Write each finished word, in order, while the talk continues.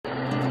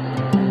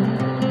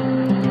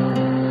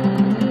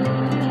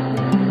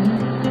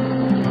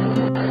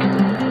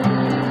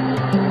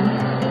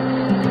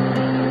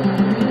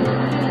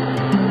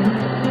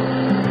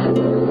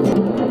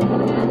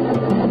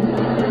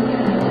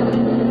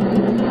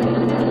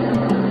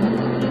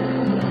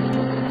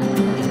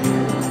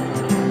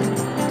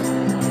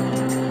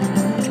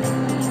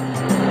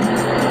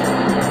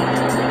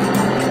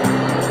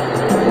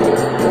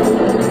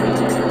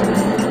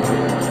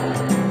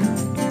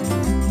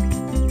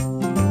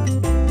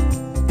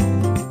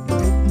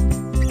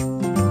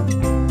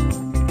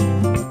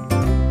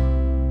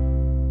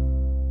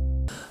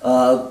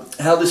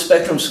this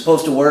spectrum is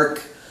supposed to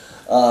work,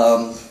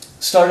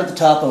 start at the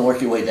top and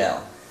work your way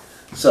down.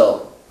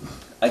 So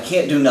I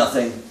can't do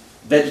nothing.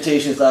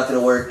 Vegetation is not going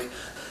to work.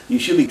 You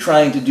should be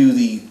trying to do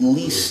the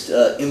least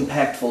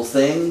impactful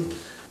thing.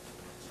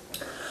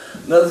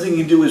 Another thing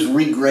you do is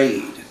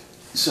regrade.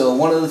 So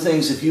one of the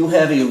things, if you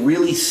have a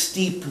really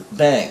steep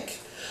bank,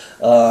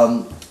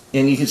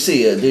 and you can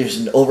see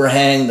there's an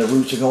overhang, the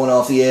roots are going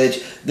off the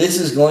edge, this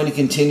is going to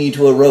continue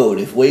to erode.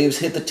 If waves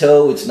hit the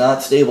toe, it's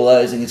not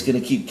stabilizing, it's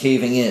going to keep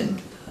caving in.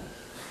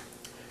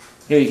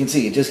 Here you can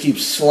see it just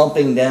keeps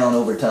slumping down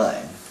over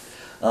time.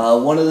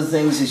 One of the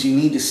things is you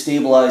need to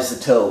stabilize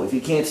the toe. If you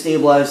can't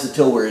stabilize the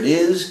toe where it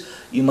is,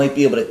 you might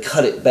be able to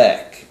cut it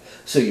back.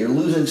 So you're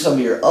losing some of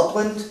your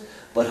upland,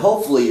 but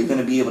hopefully you're going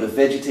to be able to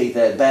vegetate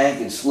that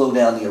bank and slow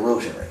down the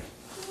erosion rate.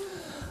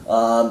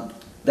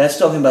 That's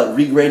talking about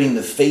regrading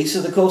the face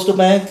of the coastal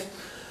bank.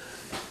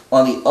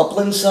 On the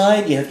upland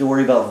side, you have to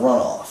worry about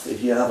runoff.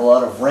 If you have a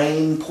lot of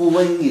rain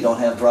pooling, you don't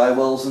have dry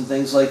wells and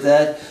things like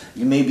that,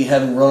 you may be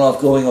having runoff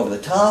going over the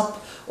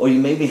top, or you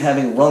may be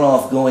having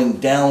runoff going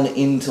down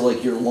into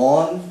like your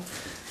lawn,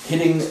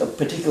 hitting a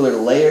particular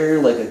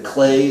layer like a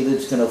clay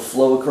that's going to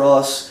flow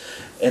across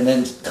and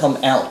then come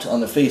out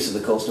on the face of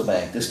the coastal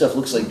bank. This stuff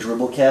looks like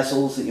dribble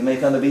castles that you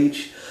make on the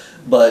beach,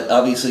 but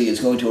obviously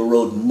it's going to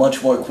erode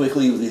much more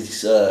quickly with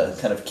these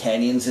kind of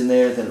canyons in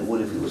there than it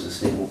would if it was a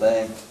stable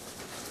bank.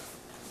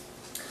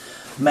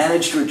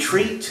 Managed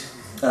retreat.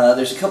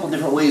 There's a couple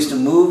different ways to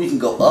move. You can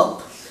go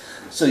up,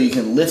 so you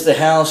can lift the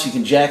house, you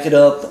can jack it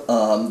up.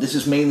 This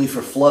is mainly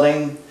for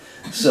flooding.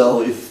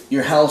 So if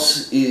your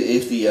house,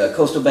 if the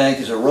coastal bank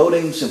is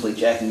eroding, simply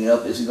jacking it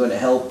up isn't going to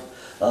help.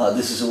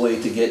 This is a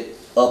way to get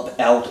up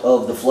out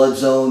of the flood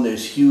zone.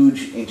 There's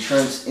huge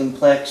insurance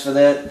impacts for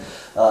that.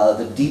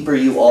 The deeper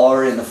you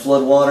are in the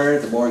flood water,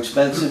 the more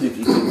expensive. If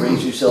you can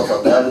raise yourself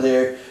up out of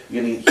there,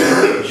 you're going to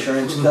get huge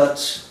insurance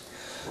cuts.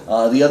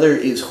 The other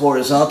is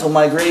horizontal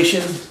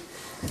migration.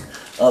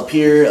 Up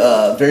here,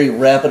 very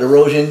rapid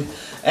erosion.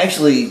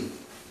 Actually,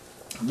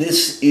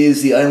 this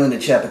is the island of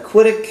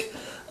Chappaquiddick.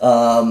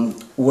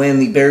 When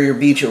the barrier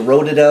beach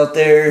eroded out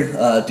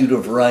there due to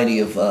a variety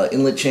of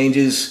inlet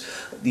changes,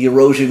 the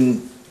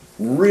erosion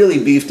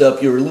really beefed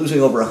up. You were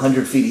losing over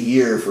 100 feet a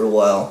year for a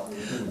while.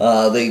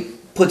 They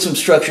put some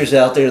structures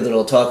out there that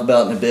I'll talk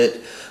about in a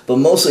bit, but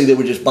mostly they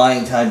were just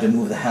buying time to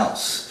move the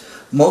house.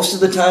 Most of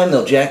the time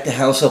they'll jack the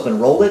house up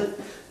and roll it.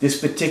 This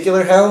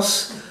particular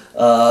house,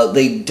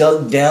 they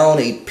dug down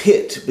a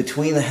pit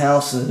between the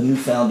house and the new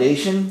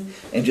foundation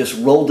and just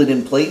rolled it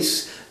in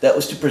place. That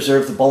was to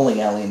preserve the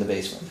bowling alley in the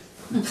basement.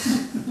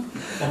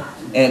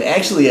 And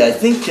actually, I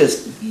think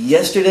just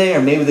yesterday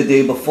or maybe the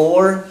day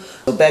before,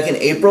 back in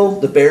April,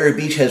 the barrier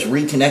beach has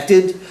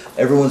reconnected.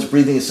 Everyone's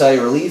breathing a sigh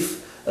of relief.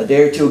 A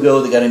day or two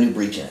ago, they got a new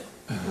breach in it.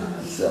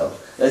 So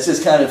that's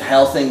just kind of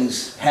how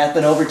things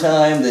happen over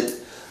time, that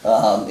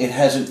it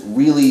hasn't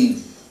really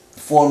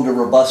formed a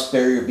robust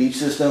barrier beach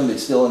system.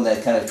 It's still in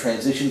that kind of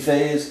transition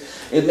phase.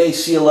 It may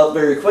seal up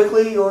very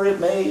quickly, or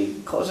it may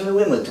cause a new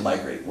inlet to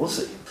migrate. We'll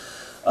see.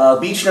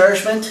 Beach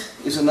nourishment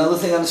is another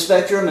thing on the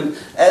spectrum, and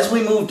as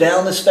we move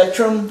down the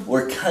spectrum,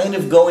 we're kind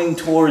of going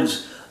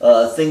towards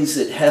things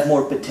that have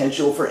more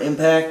potential for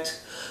impact.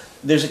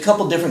 There's a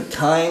couple different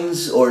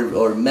kinds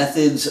or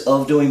methods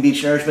of doing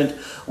beach nourishment.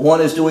 One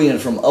is doing it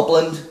from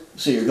upland,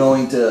 so you're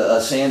going to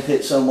a sand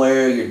pit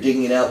somewhere, you're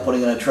digging it out,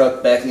 putting it on a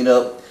truck, backing it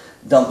up,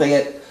 dumping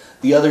it.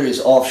 The other is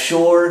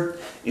offshore.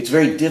 It's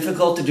very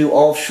difficult to do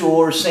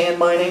offshore sand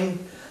mining.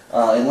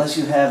 Unless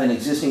you have an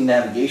existing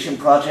navigation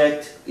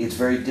project, it's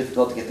very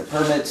difficult to get the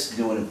permits to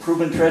do an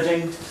improvement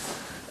dredging.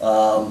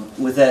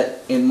 With that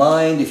in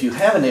mind, if you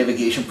have a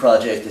navigation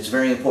project, it's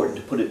very important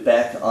to put it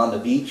back on the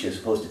beach as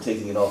opposed to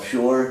taking it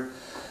offshore.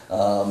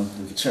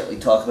 We could certainly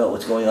talk about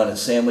what's going on in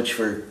Sandwich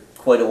for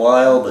quite a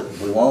while, but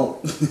we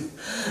won't.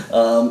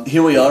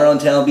 Here we are on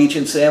Town Beach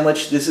in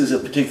Sandwich. This is a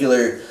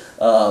particular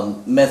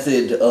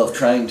method of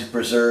trying to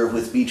preserve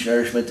with beach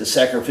nourishment, the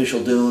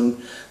sacrificial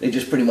dune. They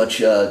just pretty much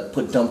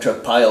put dump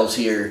truck piles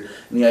here,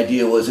 and the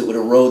idea was it would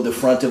erode the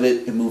front of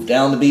it and move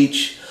down the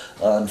beach.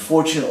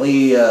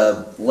 Unfortunately,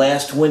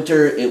 last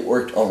winter it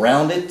worked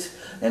around it,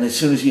 and as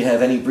soon as you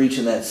have any breach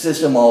in that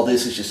system, all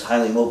this is just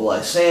highly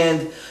mobilized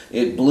sand.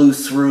 It blew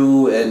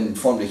through and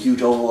formed a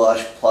huge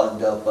overwash,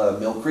 plugged up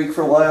Mill Creek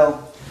for a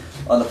while.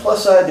 On the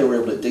plus side, they were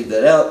able to dig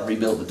that out,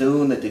 rebuild the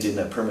dune that they didn't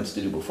have permits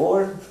to do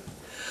before.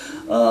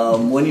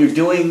 When you're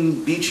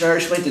doing beach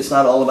nourishment, it's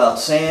not all about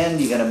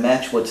sand. You got to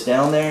match what's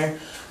down there.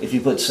 If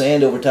you put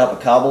sand over top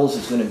of cobbles,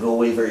 it's going to go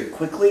away very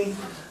quickly.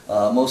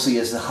 Mostly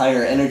as the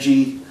higher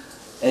energy,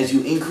 as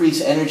you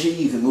increase energy,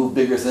 you can move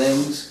bigger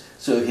things.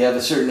 So if you have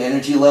a certain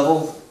energy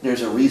level,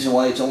 there's a reason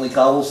why it's only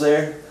cobbles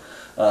there.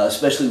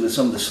 Especially with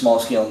some of the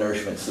small-scale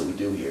nourishments that we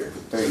do here,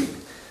 very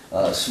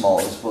small,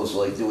 as opposed to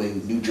like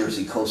doing New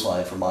Jersey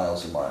coastline for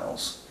miles and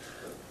miles.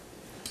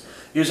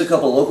 Here's a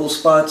couple local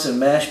spots in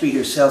Mashpee.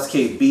 Here's South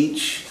Cape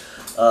Beach.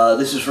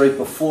 This is right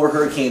before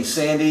Hurricane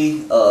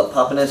Sandy.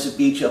 Papaneset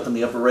Beach up in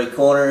the upper right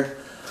corner.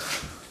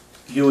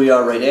 Here we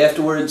are right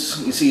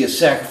afterwards. You see a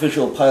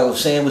sacrificial pile of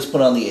sand was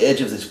put on the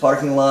edge of this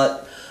parking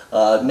lot.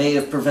 May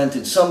have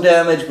prevented some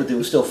damage, but there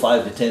was still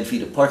 5 to 10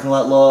 feet of parking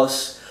lot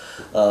loss.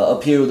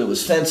 Up here there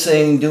was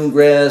fencing, dune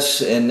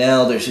grass, and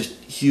now there's just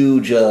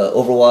huge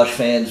overwash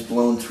fans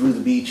blown through the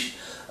beach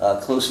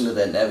close into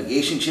that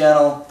navigation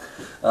channel.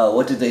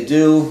 What did they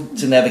do?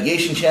 It's a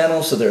navigation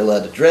channel, so they're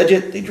allowed to dredge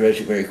it. They dredge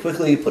it very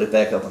quickly, put it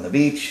back up on the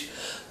beach.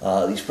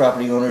 These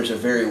property owners are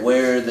very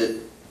aware that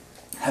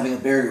having a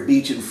barrier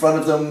beach in front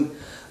of them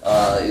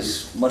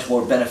is much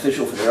more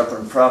beneficial for their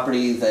upland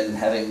property than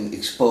having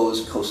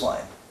exposed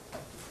coastline.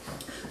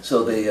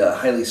 So they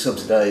highly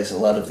subsidize a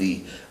lot of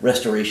the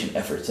restoration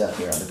efforts out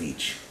here on the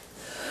beach.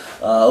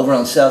 Over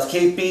on South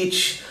Cape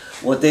Beach,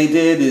 what they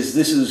did is,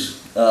 this is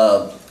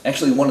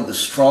actually one of the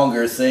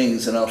stronger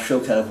things, and I'll show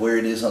kind of where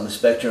it is on the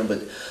spectrum,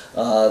 but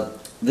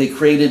they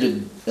created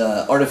an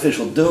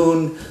artificial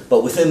dune,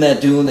 but within that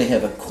dune they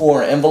have a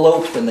core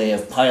envelope and they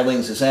have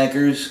pilings as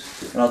anchors,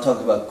 and I'll talk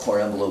about core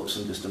envelopes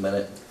in just a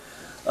minute.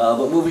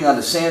 But moving on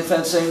to sand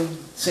fencing.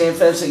 Sand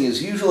fencing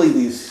is usually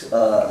these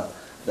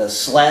the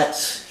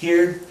slats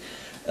here.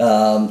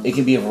 It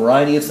can be a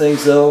variety of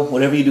things though.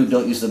 Whatever you do,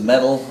 don't use the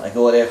metal. I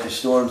go out after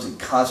storms and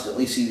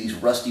constantly see these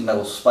rusty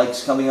metal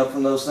spikes coming up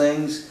from those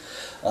things.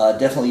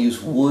 Definitely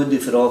use wood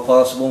if at all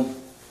possible.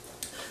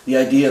 The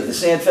idea of the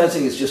sand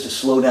fencing is just to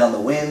slow down the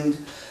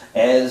wind.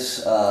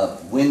 As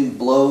wind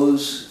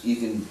blows, you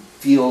can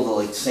feel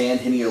the sand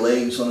hitting your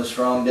legs on a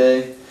strong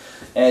day.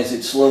 As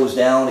it slows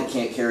down, it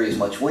can't carry as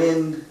much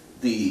wind.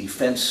 The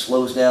fence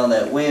slows down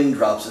that wind,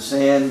 drops the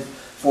sand,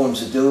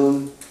 forms a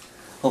dune.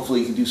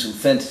 Hopefully you can do some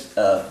fence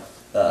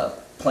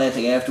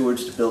planting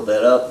afterwards to build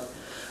that up.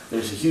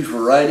 There's a huge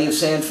variety of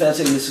sand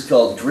fencing. This is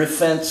called drift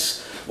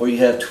fence, where you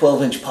have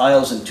 12-inch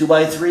piles and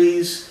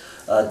 2x3s.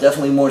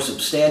 Definitely more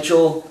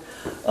substantial.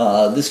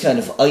 This kind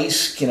of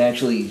ice can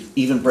actually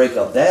even break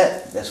up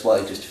that. That's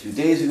why just a few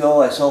days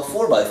ago I saw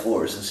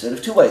 4x4s instead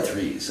of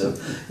 2x3s. So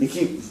you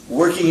keep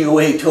working your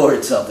way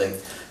towards something.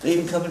 They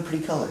even come in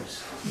pretty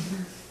colors.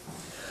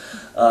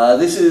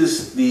 This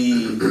is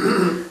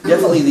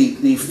definitely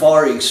the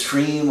far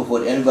extreme of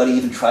what anybody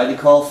even tried to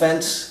call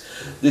fence.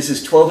 This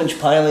is 12-inch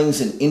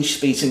pilings and inch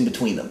spacing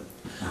between them.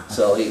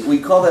 So we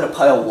call that a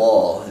pile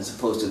wall as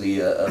opposed to the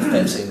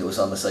fencing that was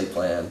on the site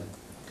plan.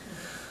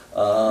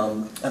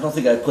 I don't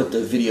think I put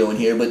the video in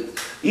here, but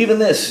even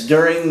this,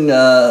 during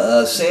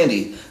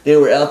Sandy, they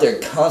were out there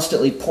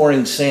constantly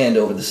pouring sand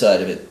over the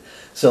side of it.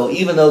 So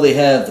even though they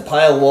have the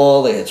pile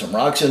wall, they had some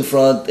rocks in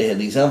front, they had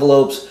these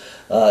envelopes,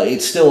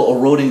 it's still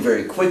eroding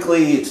very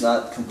quickly. It's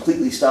not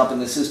completely stopping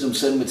the system,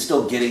 it's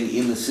still getting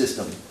in the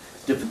system.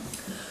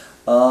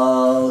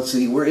 Let's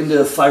see, we're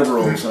into fiber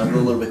rolls, and I'm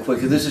going a little bit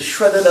quicker. This is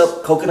shredded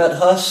up coconut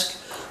husk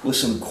with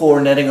some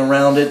core netting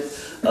around it.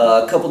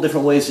 A couple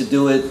different ways to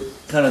do it.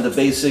 Kind of the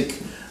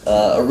basic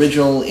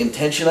original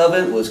intention of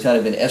it was kind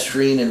of an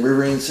estuarine and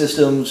riverine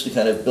systems to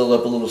kind of build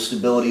up a little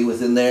stability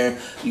within there.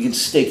 You can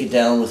stake it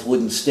down with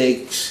wooden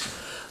stakes.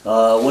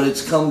 What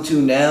it's come to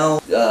now,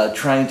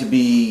 trying to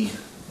be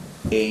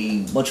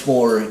a much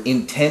more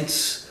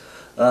intense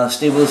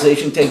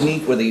stabilization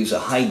technique where they use a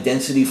high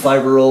density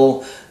fiber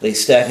roll. They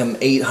stack them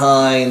 8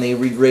 high and they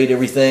regrade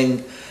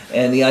everything.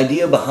 And the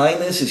idea behind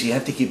this is you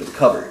have to keep it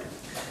covered.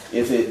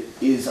 If it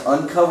is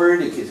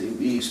uncovered, it can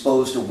be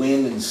exposed to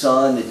wind and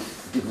sun. It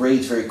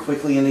degrades very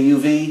quickly in the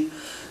UV.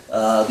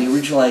 The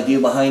original idea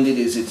behind it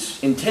is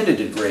it's intended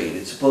to degrade.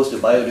 It's supposed to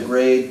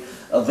biodegrade.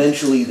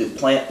 Eventually the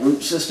plant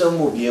root system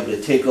will be able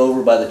to take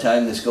over by the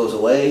time this goes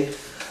away.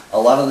 A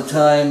lot of the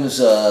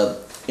times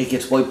it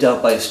gets wiped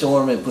out by a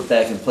storm and put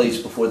back in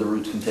place before the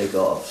roots can take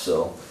off.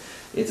 So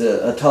it's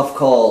a tough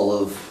call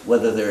of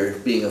whether they're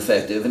being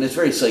effective, and it's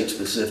very site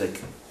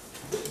specific.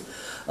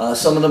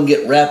 Some of them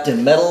get wrapped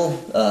in metal,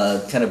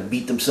 kind of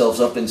beat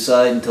themselves up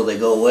inside until they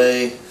go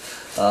away.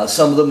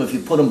 Some of them, if you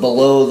put them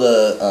below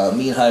the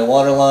mean high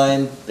water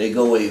line, they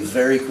go away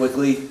very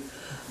quickly.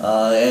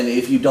 And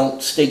if you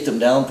don't stake them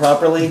down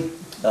properly,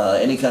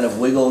 any kind of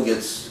wiggle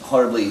gets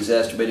horribly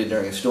exacerbated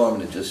during a storm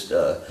and it just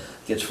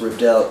gets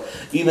ripped out.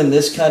 Even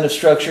this kind of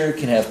structure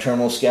can have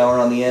terminal scour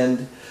on the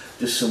end,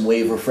 just some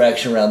wave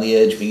refraction around the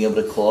edge, being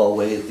able to claw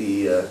away at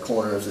the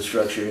corner of the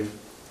structure.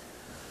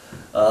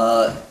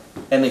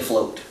 And they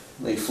float.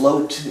 They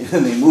float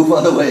and they move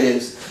on the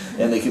waves,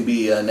 and they can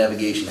be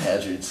navigation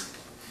hazards.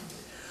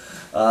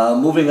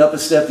 Moving up a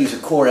step, these are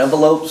core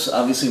envelopes,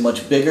 obviously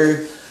much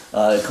bigger.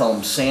 They call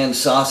them sand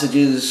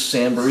sausages,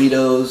 sand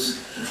burritos.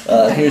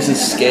 Here's a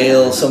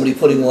scale, somebody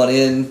putting one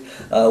in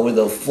where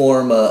they'll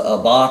form a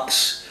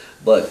box,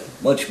 but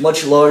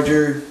much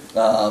larger,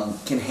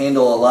 can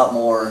handle a lot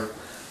more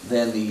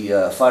than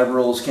the fiber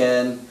rolls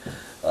can.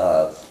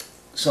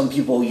 Some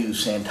people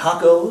use sand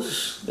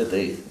tacos, that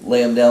they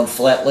lay them down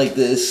flat like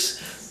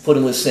this, put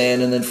them with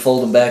sand, and then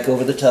fold them back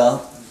over the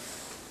top.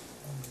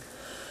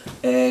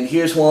 And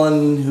here's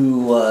one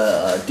who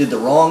did the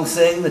wrong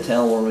thing. The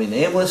town will remain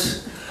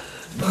nameless,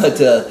 but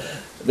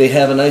they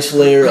have a nice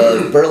layer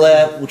of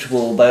burlap, which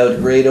will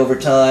biodegrade over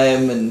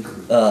time, and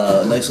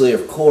a nice layer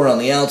of core on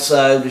the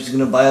outside, which is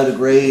going to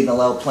biodegrade and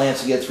allow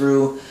plants to get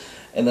through,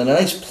 and then a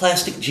nice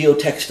plastic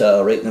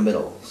geotextile right in the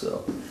middle.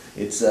 So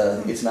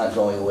It's not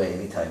going away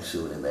anytime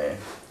soon in there.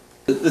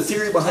 The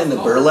theory behind the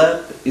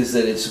burlap is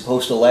that it's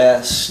supposed to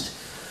last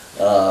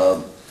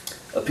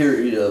a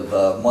period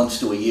of months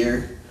to a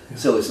year,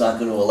 so it's not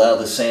going to allow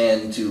the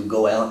sand to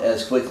go out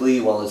as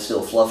quickly while it's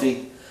still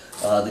fluffy.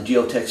 The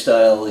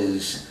geotextile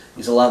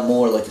is a lot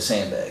more like a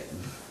sandbag.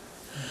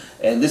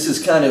 And this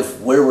is kind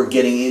of where we're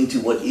getting into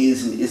what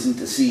is and isn't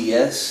a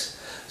CES.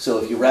 So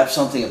if you wrap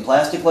something in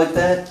plastic like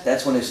that,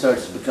 that's when it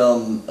starts to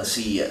become a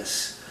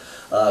CES.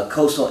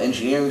 Coastal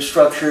engineering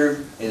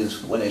structure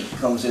is when it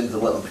comes into the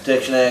Wetland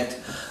Protection Act.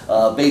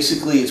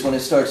 Basically, it's when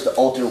it starts to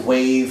alter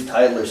wave,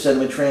 tidal, or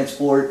sediment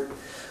transport,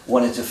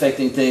 when it's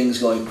affecting things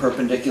going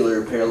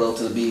perpendicular or parallel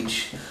to the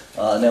beach.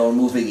 Now we're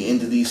moving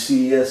into these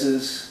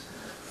CESs.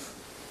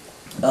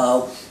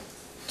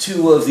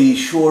 Two of the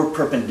shore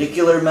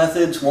perpendicular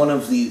methods, one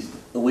of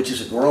which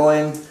is a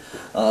groin.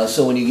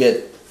 So when you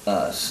get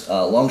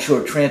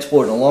longshore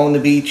transport along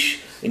the beach,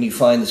 and you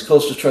find this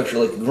coastal structure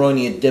like a groin,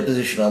 you get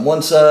deposition on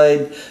one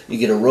side, you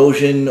get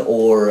erosion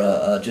or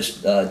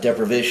just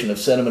deprivation of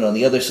sediment on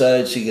the other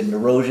side, so you get an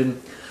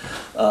erosion.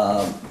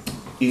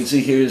 You can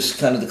see here's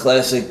kind of the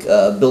classic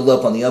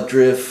buildup on the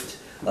updrift,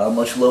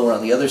 much lower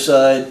on the other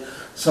side.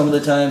 Some of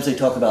the times they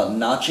talk about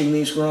notching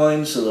these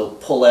groins, so they'll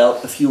pull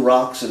out a few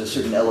rocks at a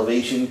certain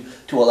elevation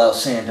to allow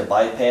sand to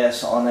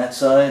bypass on that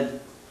side.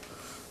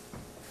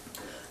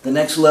 The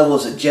next level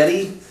is a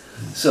jetty.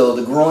 So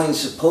the groin is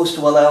supposed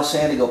to allow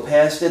sand to go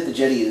past it. The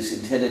jetty is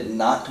intended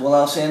not to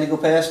allow sand to go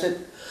past it.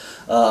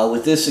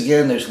 With this,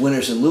 again, there's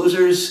winners and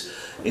losers.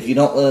 If you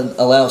don't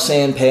allow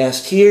sand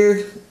past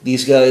here,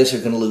 these guys are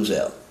going to lose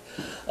out.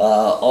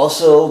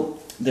 Also,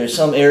 there's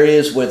some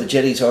areas where the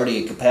jetty's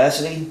already at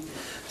capacity.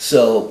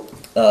 So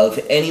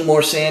if any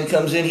more sand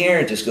comes in here,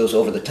 it just goes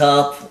over the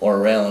top or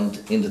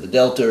around into the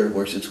delta or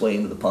works its way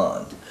into the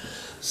pond.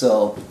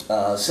 So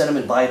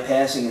sediment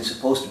bypassing is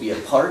supposed to be a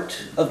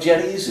part of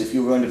jetties. If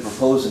you were going to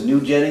propose a new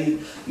jetty,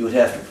 you would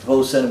have to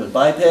propose sediment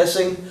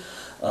bypassing.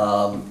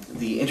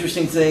 The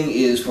interesting thing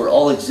is for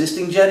all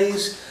existing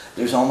jetties,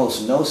 there's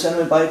almost no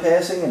sediment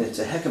bypassing, and it's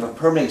a heck of a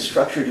permanent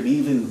structure to be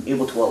even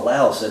able to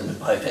allow sediment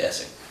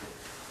bypassing.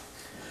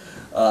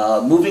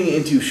 Moving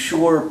into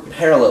shore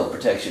parallel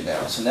protection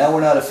now. So now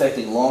we're not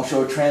affecting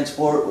longshore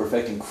transport, we're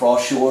affecting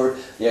cross-shore,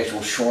 the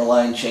actual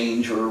shoreline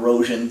change or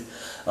erosion.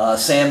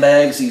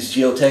 Sandbags, these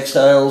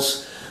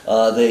geotextiles,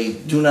 they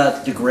do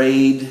not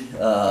degrade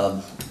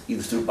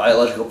either through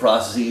biological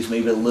processes,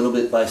 maybe a little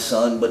bit by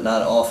sun, but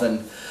not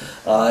often.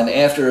 And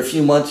after a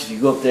few months, if you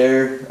go up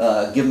there,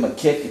 give them a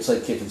kick, it's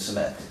like kicking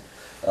cement.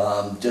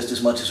 Just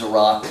as much as a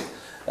rock.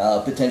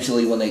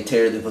 Potentially when they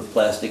tear, they put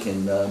plastic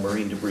and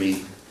marine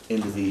debris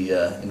into the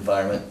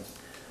environment.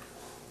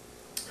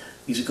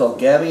 These are called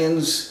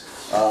gabions,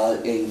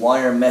 a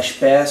wire mesh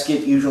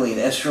basket, usually in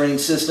estuarine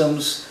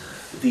systems.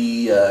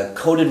 The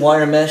coated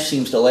wire mesh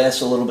seems to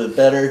last a little bit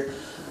better.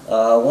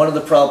 One of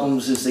the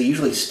problems is they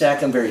usually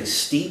stack them very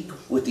steep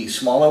with these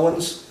smaller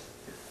ones.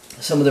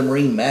 Some of the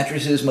marine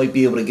mattresses might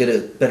be able to get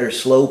a better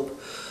slope,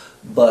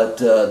 but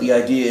the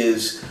idea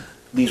is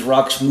these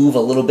rocks move a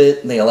little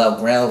bit and they allow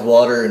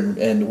groundwater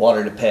and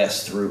water to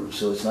pass through,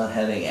 so it's not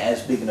having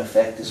as big an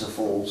effect as a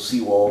full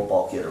seawall,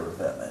 bulkhead, or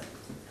revetment.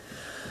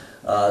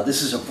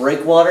 This is a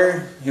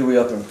breakwater. Here we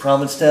are up in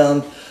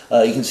Provincetown.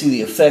 You can see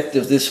the effect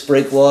of this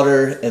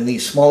breakwater and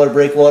these smaller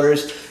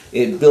breakwaters.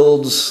 It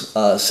builds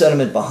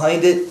sediment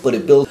behind it, but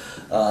it builds.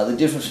 The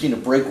difference between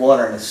a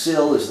breakwater and a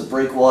sill is the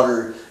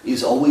breakwater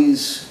is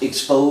always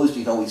exposed.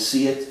 You can always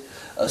see it.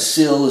 A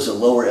sill is a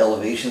lower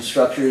elevation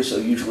structure, so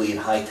usually at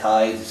high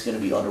tide it's going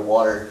to be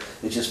underwater.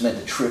 It's just meant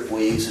to trip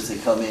waves as they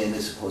come in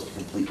as opposed to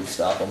completely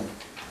stop them.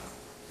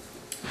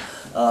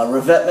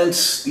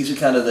 Revetments, these are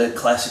kind of the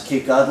classic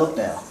Cape Cod look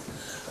now.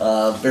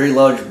 Very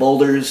large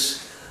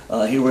boulders.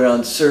 Here we're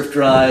on Surf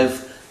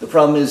Drive. The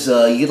problem is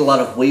you get a lot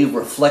of wave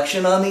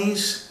reflection on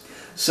these.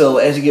 So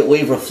as you get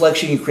wave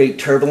reflection, you create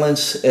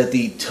turbulence at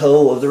the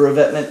toe of the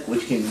revetment,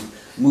 which can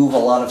move a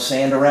lot of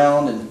sand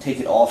around and take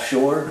it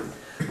offshore.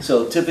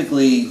 So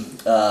typically,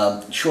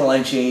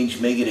 shoreline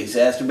change may get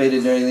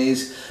exacerbated during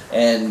these,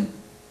 and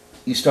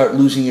you start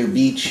losing your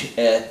beach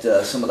at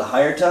some of the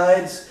higher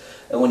tides.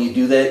 And when you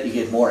do that, you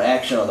get more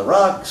action on the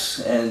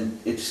rocks, and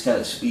it just kind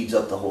of speeds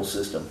up the whole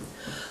system.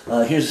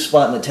 Here's a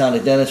spot in the town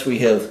of Dennis where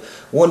you have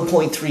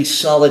 1.3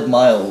 solid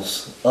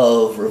miles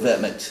of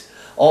revetment,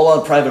 all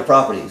on private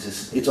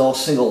properties. It's all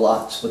single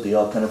lots, but they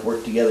all kind of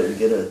work together to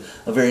get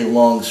a very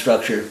long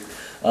structure.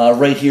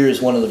 Right here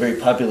is one of the very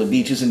popular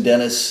beaches in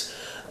Dennis.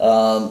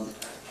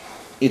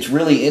 It's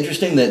really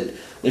interesting that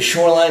the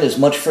shoreline is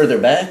much further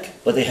back,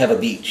 but they have a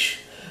beach.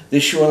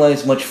 This shoreline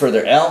is much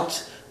further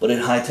out, but at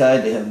high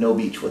tide they have no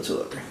beach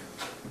whatsoever.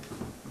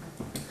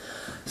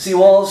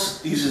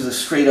 Seawalls, these are the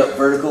straight up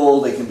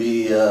vertical. They can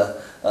be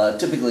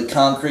typically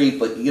concrete,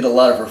 but you get a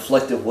lot of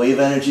reflective wave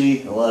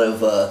energy, a lot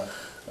of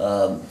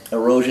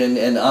erosion,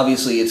 and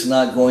obviously it's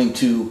not going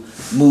to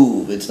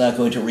move, it's not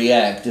going to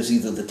react as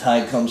either the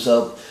tide comes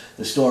up,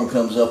 the storm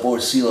comes up, or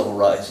sea level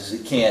rises.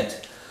 It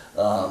can't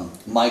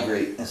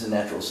migrate as a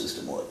natural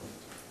system would.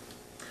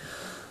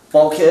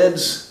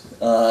 Bulkheads,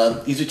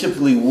 these are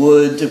typically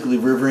wood, typically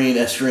riverine,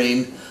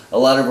 estuarine, a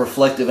lot of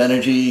reflective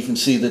energy. You can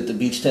see that the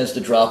beach tends to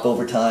drop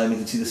over time. You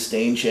can see the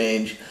stain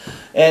change.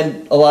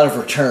 And a lot of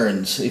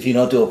returns. If you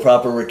don't do a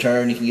proper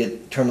return, you can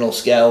get terminal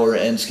scour,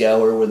 end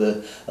scour, where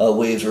the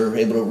waves are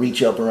able to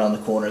reach up around the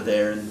corner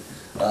there and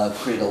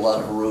create a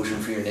lot of erosion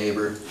for your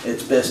neighbor.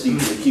 It's best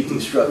usually to keep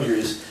these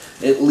structures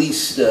at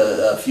least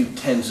a few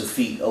tens of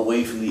feet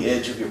away from the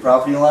edge of your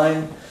property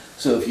line.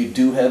 So if you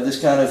do have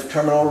this kind of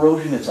terminal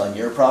erosion, it's on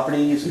your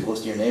property as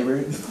opposed to your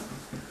neighbor.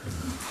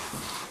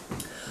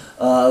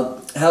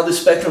 How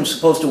this spectrum is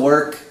supposed to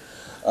work,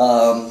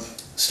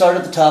 start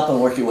at the top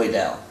and work your way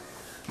down.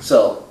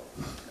 So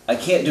I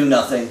can't do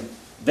nothing,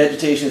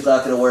 vegetation is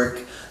not going to work,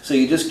 so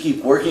you just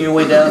keep working your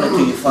way down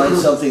until you find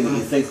something that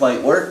you think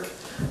might work,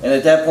 and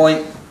at that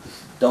point,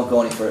 don't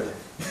go any further.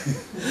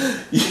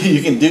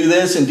 You can do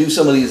this and do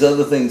some of these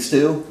other things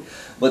too,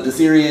 but the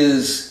theory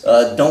is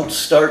don't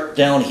start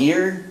down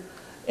here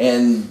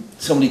and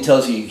somebody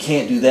tells you you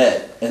can't do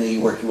that and then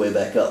you work your way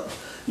back up.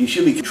 You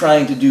should be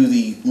trying to do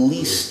the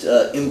least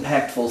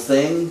impactful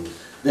thing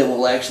that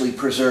will actually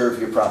preserve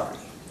your property.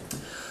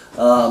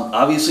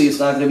 Obviously it's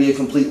not going to be a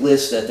complete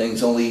list, that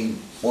thing's only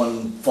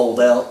one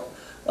fold out,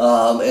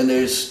 and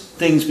there's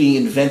things being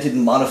invented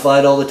and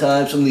modified all the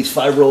time. Some of these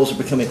fiber rolls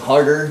are becoming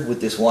harder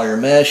with this wire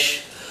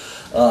mesh.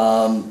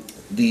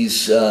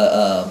 These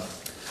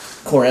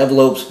core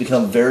envelopes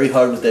become very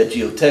hard with that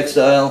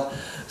geotextile.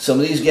 Some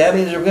of these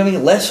gabions are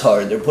becoming less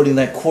hard. They're putting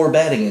that core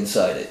batting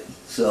inside it.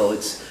 So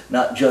it's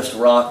not just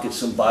rock, it's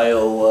some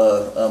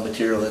bio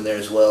material in there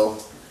as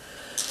well.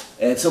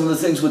 And some of the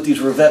things with these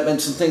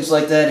revetments and things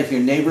like that, if your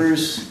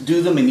neighbors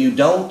do them and you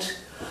don't,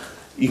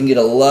 you can get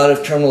a lot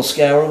of terminal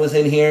scour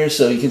within here.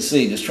 So you can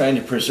see, just trying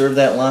to preserve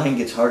that line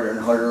gets harder and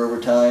harder over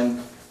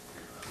time.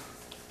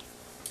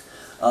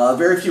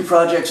 Very few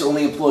projects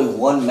only employ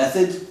one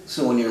method.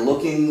 So when you're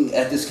looking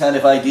at this kind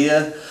of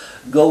idea,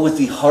 go with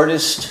the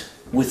hardest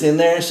within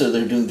there. So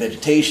they're doing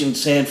vegetation,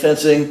 sand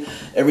fencing.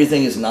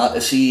 Everything is not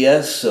a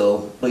CES,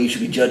 so but you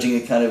should be judging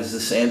it kind of as the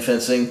sand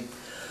fencing.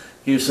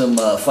 Here's some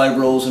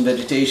fiber rolls and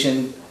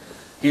vegetation.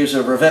 Here's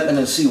a revetment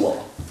and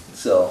seawall.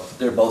 So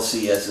they're both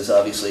CESs,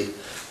 obviously.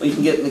 But you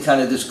can get into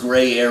kind of this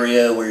gray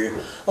area where you're,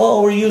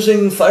 oh, we're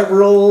using fiber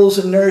rolls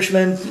and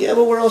nourishment. Yeah,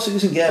 but we're also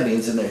using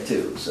gabions in there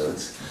too. So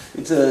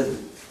it's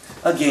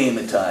a game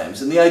at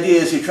times. And the idea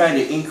is you're trying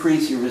to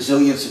increase your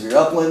resilience of your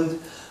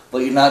upland, but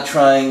you're not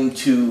trying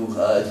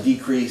to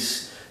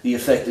decrease the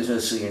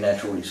effectiveness of your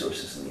natural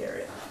resources in the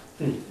area.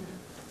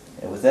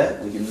 And with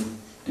that, we can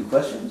do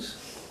questions.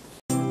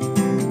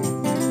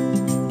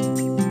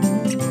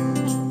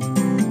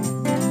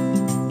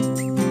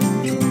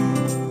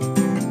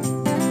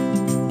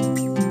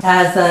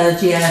 As a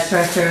GIS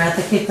director at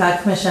the Cape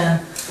Cod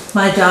Commission,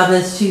 my job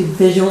is to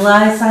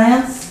visualize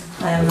science.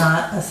 I am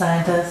not a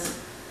scientist.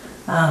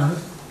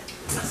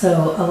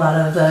 So a lot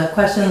of the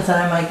questions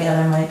that I might get,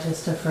 I might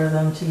just defer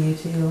them to you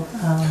two,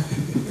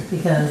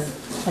 because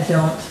I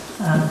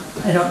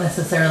don't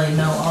necessarily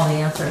know all the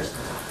answers.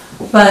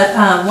 But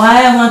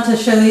why I want to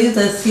show you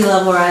the sea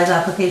level rise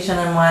application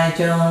and why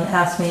Joan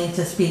asked me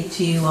to speak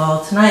to you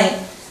all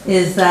tonight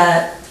is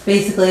that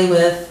basically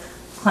with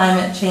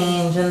climate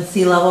change and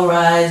sea level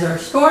rise or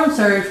storm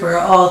surge, we're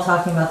all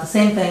talking about the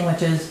same thing,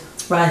 which is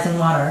rising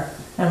water.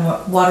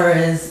 And water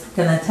is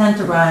going to tend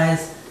to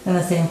rise in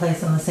the same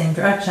place in the same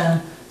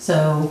direction.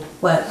 So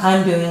what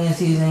I'm doing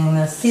is using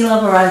the sea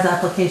level rise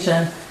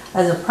application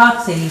as a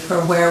proxy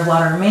for where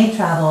water may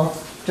travel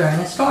during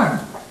a storm.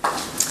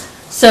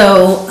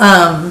 So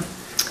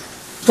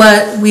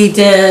what we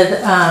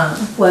did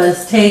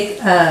was take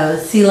a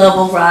sea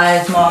level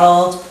rise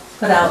model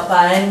put out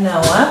by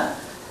NOAA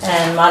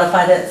and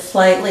modified it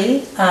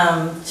slightly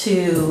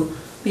to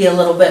be a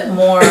little bit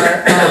more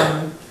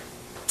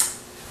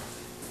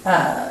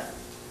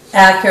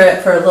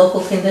accurate for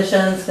local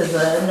conditions, because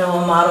the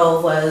NOAA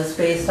model was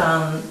based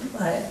on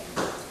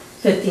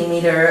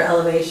 50-meter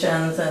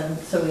elevations, and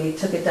so we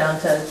took it down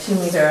to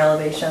 2-meter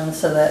elevations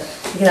so that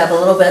you could have a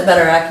little bit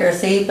better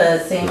accuracy,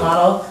 but same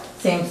model,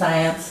 same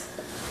science,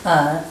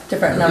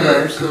 different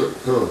numbers.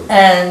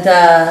 And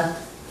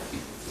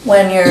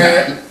when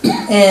you're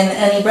in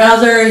any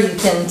browser, you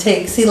can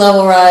take sea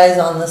level rise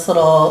on this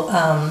little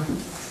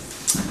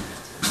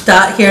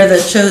dot here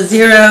that shows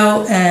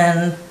 0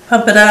 and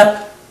pump it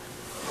up,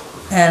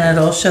 and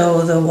it'll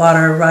show the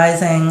water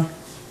rising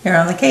here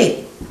on the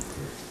Cape.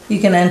 You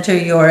can enter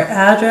your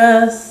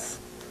address.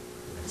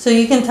 So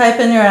you can type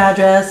in your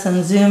address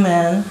and zoom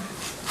in.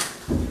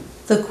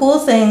 The cool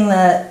thing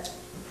that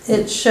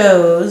it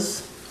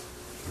shows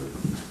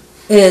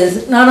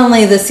is not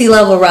only the sea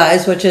level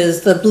rise, which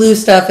is the blue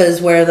stuff is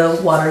where the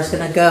water is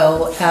going to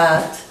go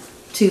at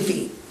 2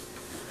 feet.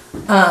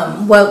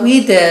 What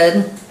we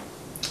did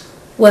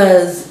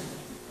was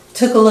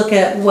took a look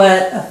at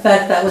what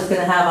effect that was going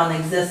to have on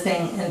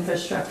existing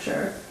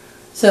infrastructure.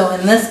 So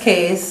in this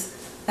case,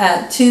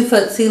 at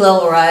 2-foot sea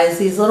level rise,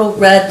 these little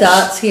red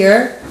dots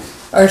here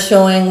are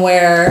showing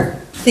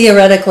where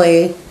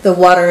theoretically the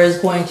water is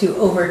going to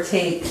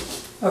overtake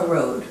a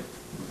road.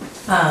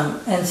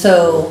 And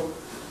so,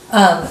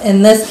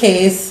 in this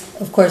case,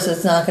 of course,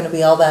 it's not gonna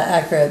be all that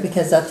accurate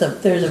because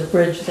there's a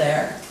bridge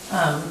there,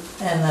 and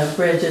the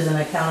bridge isn't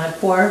accounted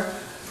for.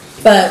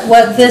 But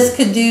what this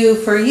could do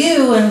for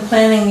you in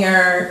planning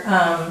your,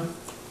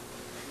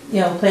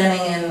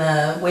 planning in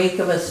the wake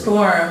of a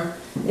storm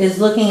is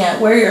looking at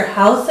where your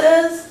house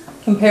is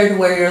compared to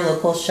where your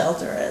local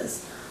shelter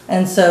is.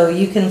 And so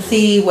you can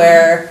see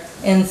where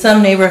in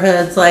some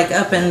neighborhoods, like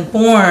up in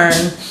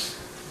Bourne,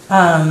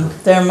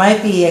 there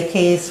might be a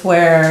case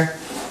where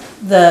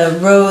the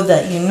road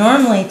that you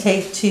normally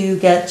take to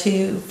get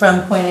to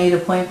from point A to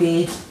point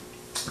B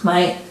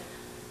might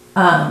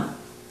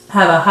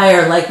have a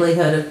higher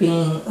likelihood of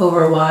being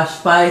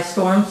overwashed by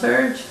storm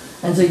surge,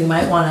 and so you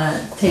might want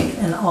to take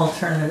an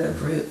alternative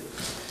route.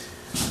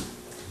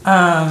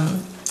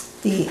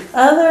 The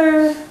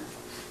other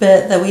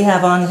bit that we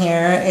have on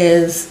here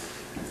is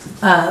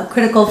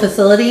critical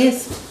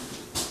facilities.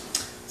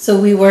 So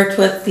we worked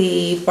with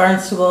the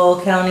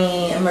Barnstable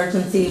County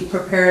Emergency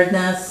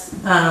Preparedness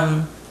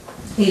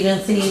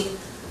Agency,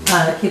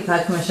 Cape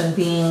Cod Commission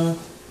being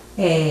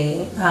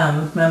a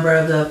member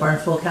of the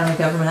Barnstable County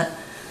government,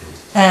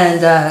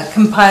 and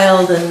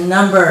compiled a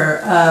number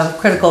of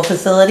critical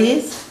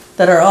facilities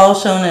that are all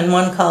shown in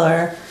one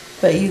color,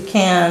 but you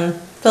can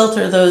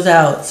filter those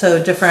out.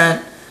 So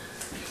different,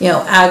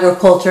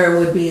 agriculture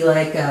would be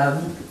like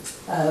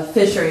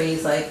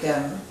fisheries, like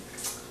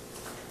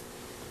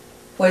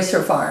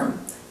oyster farm,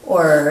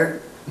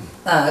 or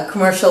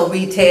commercial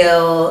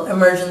retail.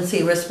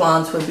 Emergency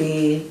response would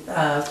be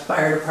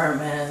fire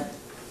department,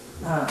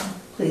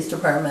 police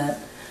department.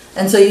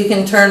 And so you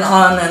can turn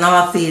on and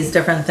off these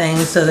different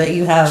things so that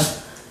you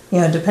have,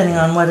 depending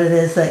on what it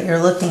is that you're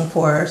looking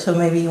for. So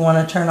maybe you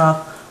want to turn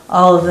off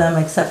all of them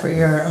except for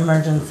your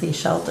emergency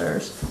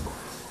shelters.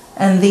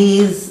 And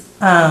these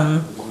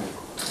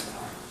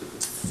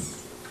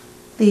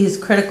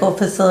critical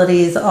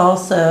facilities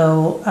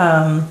also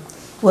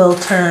will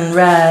turn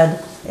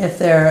red if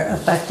they're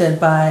affected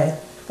by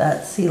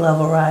that sea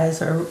level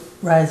rise or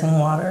rising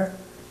water.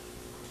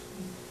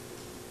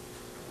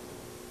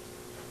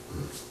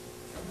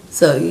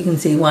 So you can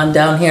see one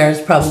down here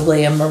is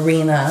probably a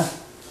marina,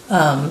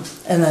 and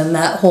then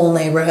that whole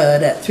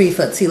neighborhood at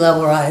 3-foot sea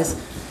level rise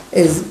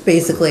is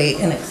basically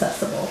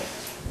inaccessible.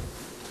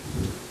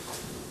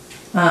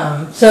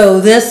 So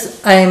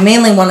this, I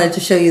mainly wanted to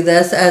show you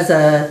this as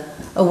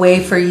a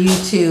way for you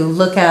to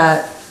look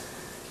at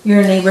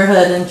your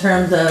neighborhood in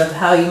terms of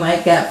how you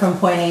might get from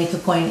point A to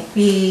point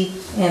B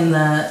in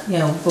the,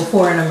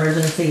 before an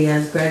emergency.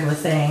 As Greg was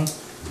saying,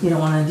 you don't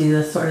want to do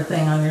this sort of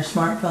thing on your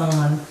smartphone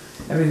when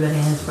everybody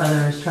and his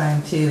brother is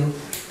trying to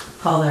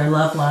call their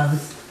loved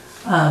ones.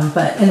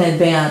 But in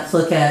advance,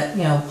 look at,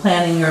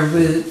 planning your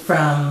route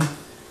from,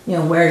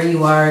 where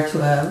you are to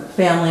a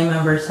family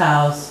member's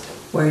house,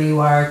 where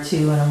you are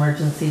to an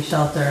emergency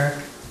shelter,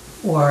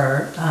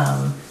 or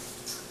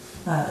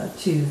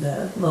to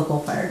the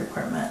local fire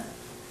department.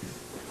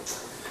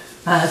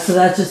 So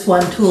that's just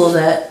one tool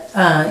that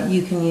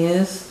you can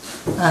use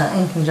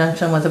in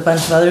conjunction with a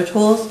bunch of other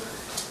tools.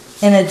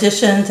 In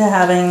addition to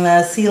having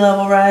the sea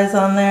level rise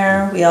on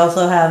there, we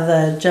also have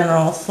the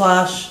general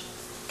slosh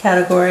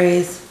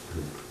categories,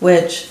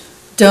 which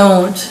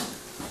don't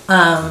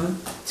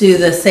do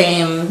the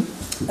same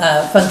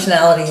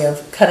functionality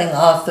of cutting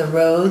off the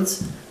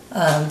roads.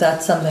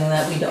 That's something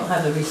that we don't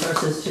have the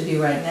resources to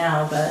do right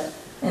now, but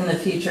in the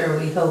future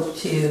we hope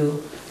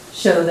to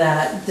show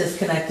that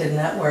disconnected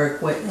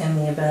network in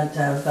the event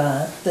of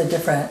the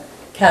different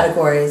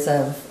categories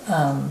of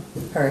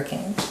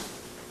hurricanes.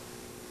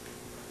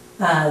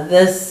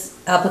 This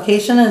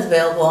application is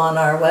available on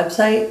our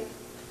website,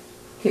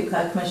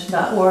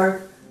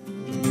 capecodcommission.org.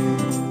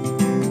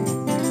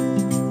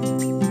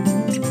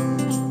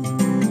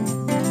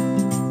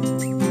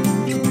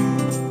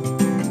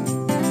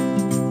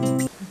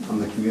 I'm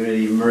the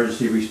Community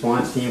Emergency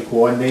Response Team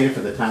Coordinator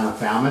for the town of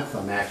Falmouth.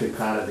 I'm actually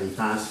part of the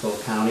Barnstable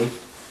County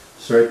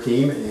CERT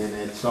team, and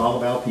it's all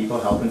about people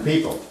helping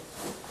people.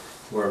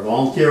 We're a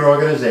volunteer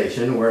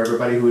organization where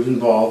everybody who's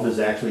involved is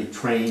actually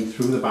trained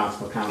through the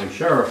Barnstable County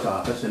Sheriff's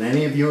Office, and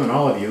any of you and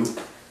all of you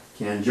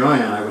can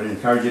join, and I would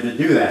encourage you to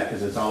do that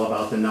because it's all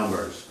about the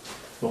numbers.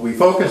 What we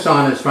focus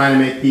on is trying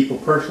to make people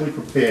personally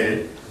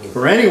prepared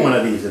for any one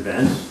of these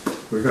events.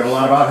 We've heard a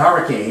lot about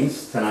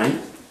hurricanes tonight.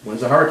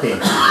 When's the hurricane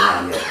season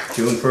around here?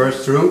 June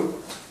 1st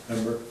through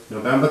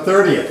November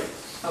 30th.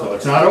 So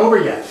it's not over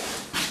yet.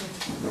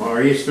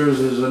 Nor'easters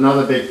is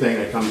another big thing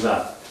that comes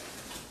up.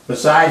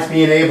 Besides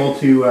being able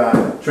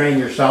to train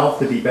yourself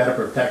to be better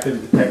protected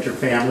and protect your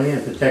family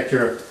and protect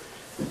your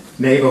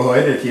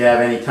neighborhood, if you have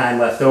any time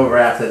left over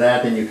after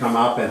that, then you come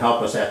up and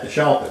help us at the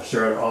shelter.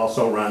 CERT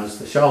also runs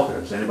the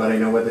shelters. Anybody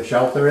know where the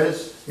shelter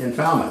is in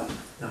Falmouth?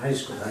 The high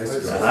school.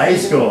 The high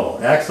school,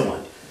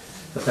 excellent.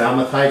 The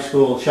Falmouth High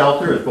School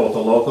shelter is both a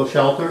local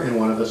shelter and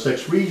one of the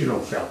 6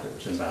 regional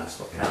shelters in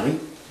Barnstable County.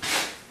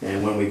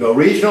 And when we go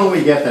regional,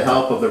 we get the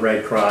help of the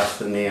Red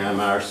Cross and the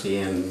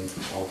MRC and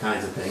all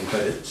kinds of things,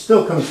 but it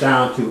still comes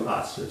down to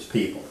us as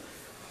people.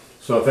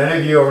 So if any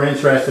of you are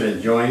interested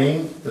in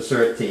joining the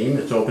CERT team,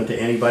 it's open to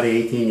anybody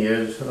 18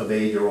 years of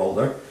age or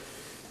older.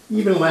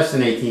 Even less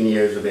than 18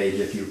 years of age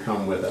if you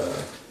come with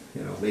a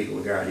legal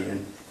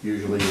guardian.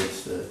 Usually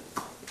it's the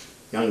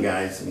young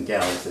guys and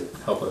gals that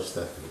help us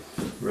to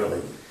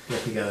really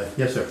get together.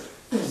 Yes, sir.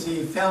 Is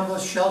the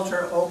Foundless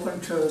Shelter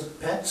open to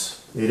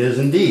pets? It is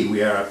indeed.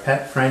 We are a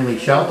pet-friendly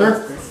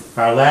shelter.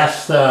 Our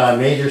last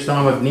major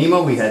storm of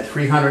Nemo, we had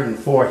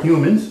 304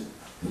 humans,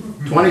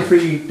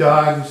 23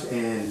 dogs,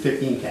 and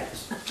 15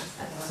 cats.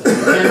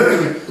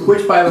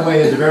 Which, by the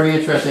way, is a very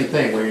interesting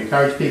thing. We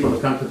encourage people to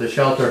come to the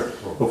shelter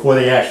before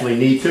they actually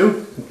need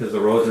to, because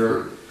the roads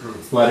are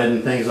flooded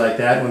and things like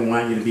that. We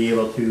want you to be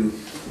able to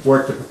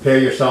work to prepare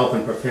yourself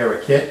and prepare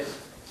a kit,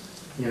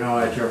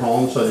 at your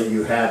home so that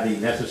you have the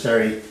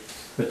necessary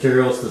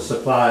materials to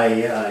supply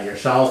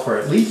yourself for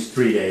at least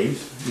 3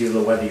 days,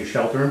 either whether you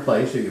shelter in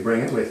place or you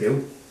bring it with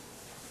you.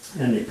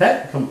 And the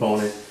pet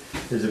component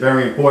is a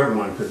very important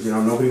one because,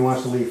 nobody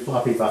wants to leave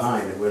Fluffy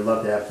behind, and we'd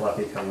love to have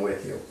Fluffy come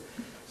with you.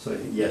 So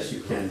yes,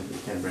 you can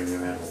bring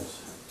your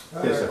animals.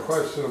 I have a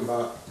question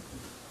about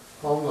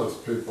homeless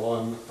people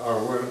and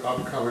our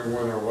upcoming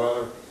winter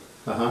weather.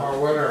 Our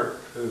winter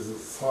is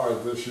as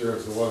hard this year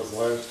as it was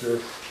last year.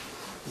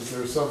 Is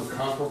there some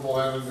comparable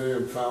entity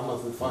in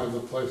Falmouth that finds a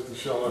place to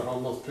shelter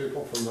homeless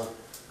people from the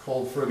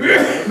cold frigid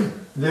weather?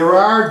 There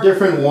are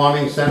different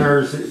warming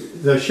centers.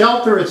 The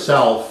shelter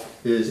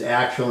itself is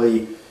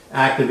actually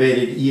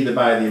activated either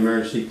by the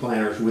emergency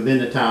planners within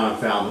the town of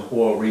Falmouth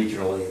or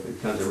regionally. It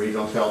becomes a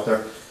regional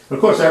shelter. Of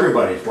course,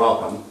 everybody's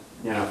welcome,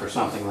 for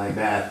something like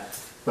that.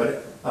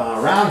 But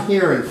around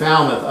here in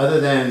Falmouth, other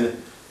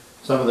than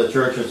some of the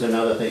churches and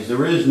other things,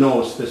 there is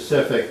no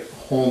specific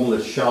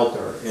homeless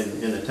shelter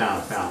in the town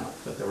of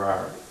Falmouth, but there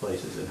are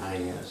places in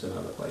Hyannis and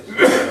other places.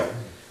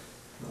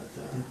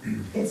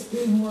 It's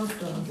being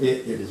worked on.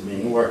 It is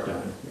being worked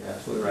on, you're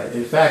absolutely right.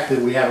 In fact,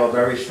 we have a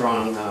very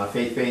strong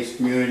faith-based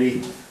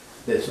community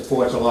that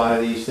supports a lot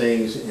of these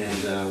things,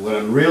 and what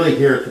I'm really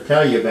here to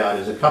tell you about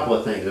is a couple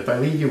of things. If I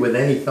leave you with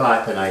any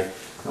thought tonight,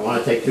 I don't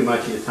want to take too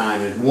much of your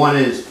time. And one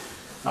is,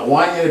 I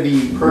want you to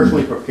be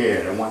personally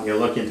prepared. I want you to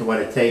look into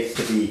what it takes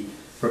to be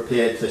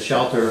prepared to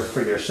shelter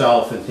for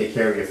yourself and take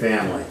care of your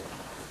family.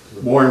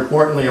 More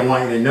importantly, I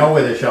want you to know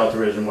where the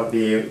shelter is and what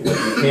you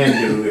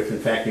can do if in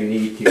fact you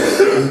need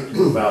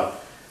to. Well,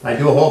 I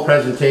do a whole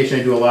presentation,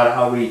 I do a lot of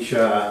outreach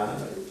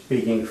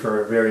speaking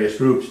for various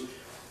groups,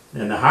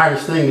 and the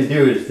hardest thing to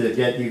do is to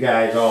get you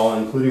guys all,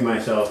 including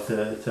myself,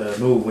 to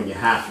move when you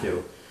have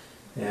to.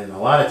 And a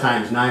lot of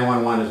times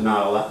 911 is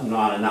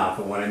not enough,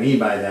 and what I mean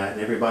by that,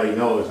 and everybody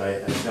knows,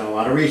 I've done a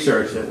lot of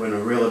research that when a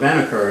real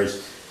event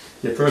occurs,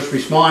 the first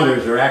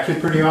responders are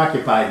actually pretty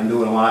occupied and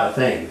doing a lot of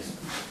things.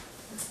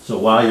 So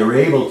while you're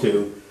able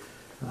to,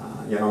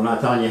 I'm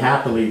not telling you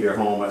have to leave your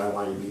home, but I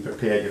want you to be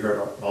prepared. You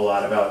heard a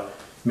lot about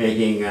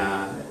making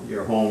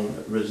your home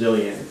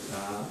resilient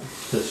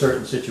to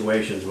certain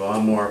situations. Well,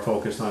 I'm more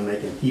focused on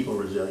making people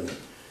resilient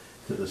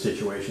to the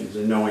situations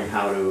and knowing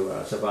how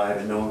to survive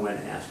and knowing when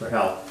to ask for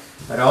help.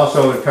 I'd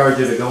also encourage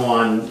you to go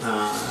on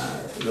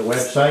the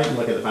website and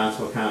look at the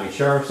Barnstable County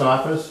Sheriff's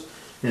Office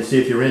and see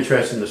if you're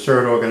interested in the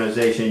CERT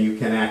organization. You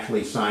can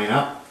actually sign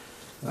up.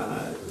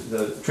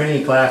 The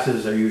training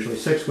classes are usually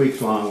 6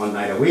 weeks long, 1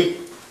 night a week.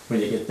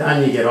 When you get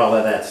done, you get all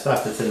of that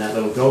stuff that's in that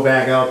little go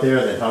bag out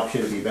there that helps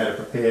you to be better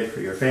prepared for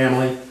your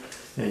family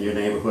and your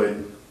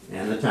neighborhood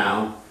and the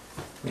town.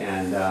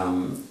 And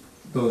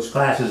those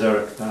classes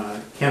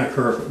can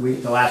occur.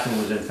 The last one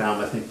was in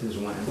Falmouth. I think there's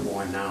one in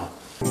Bourne now.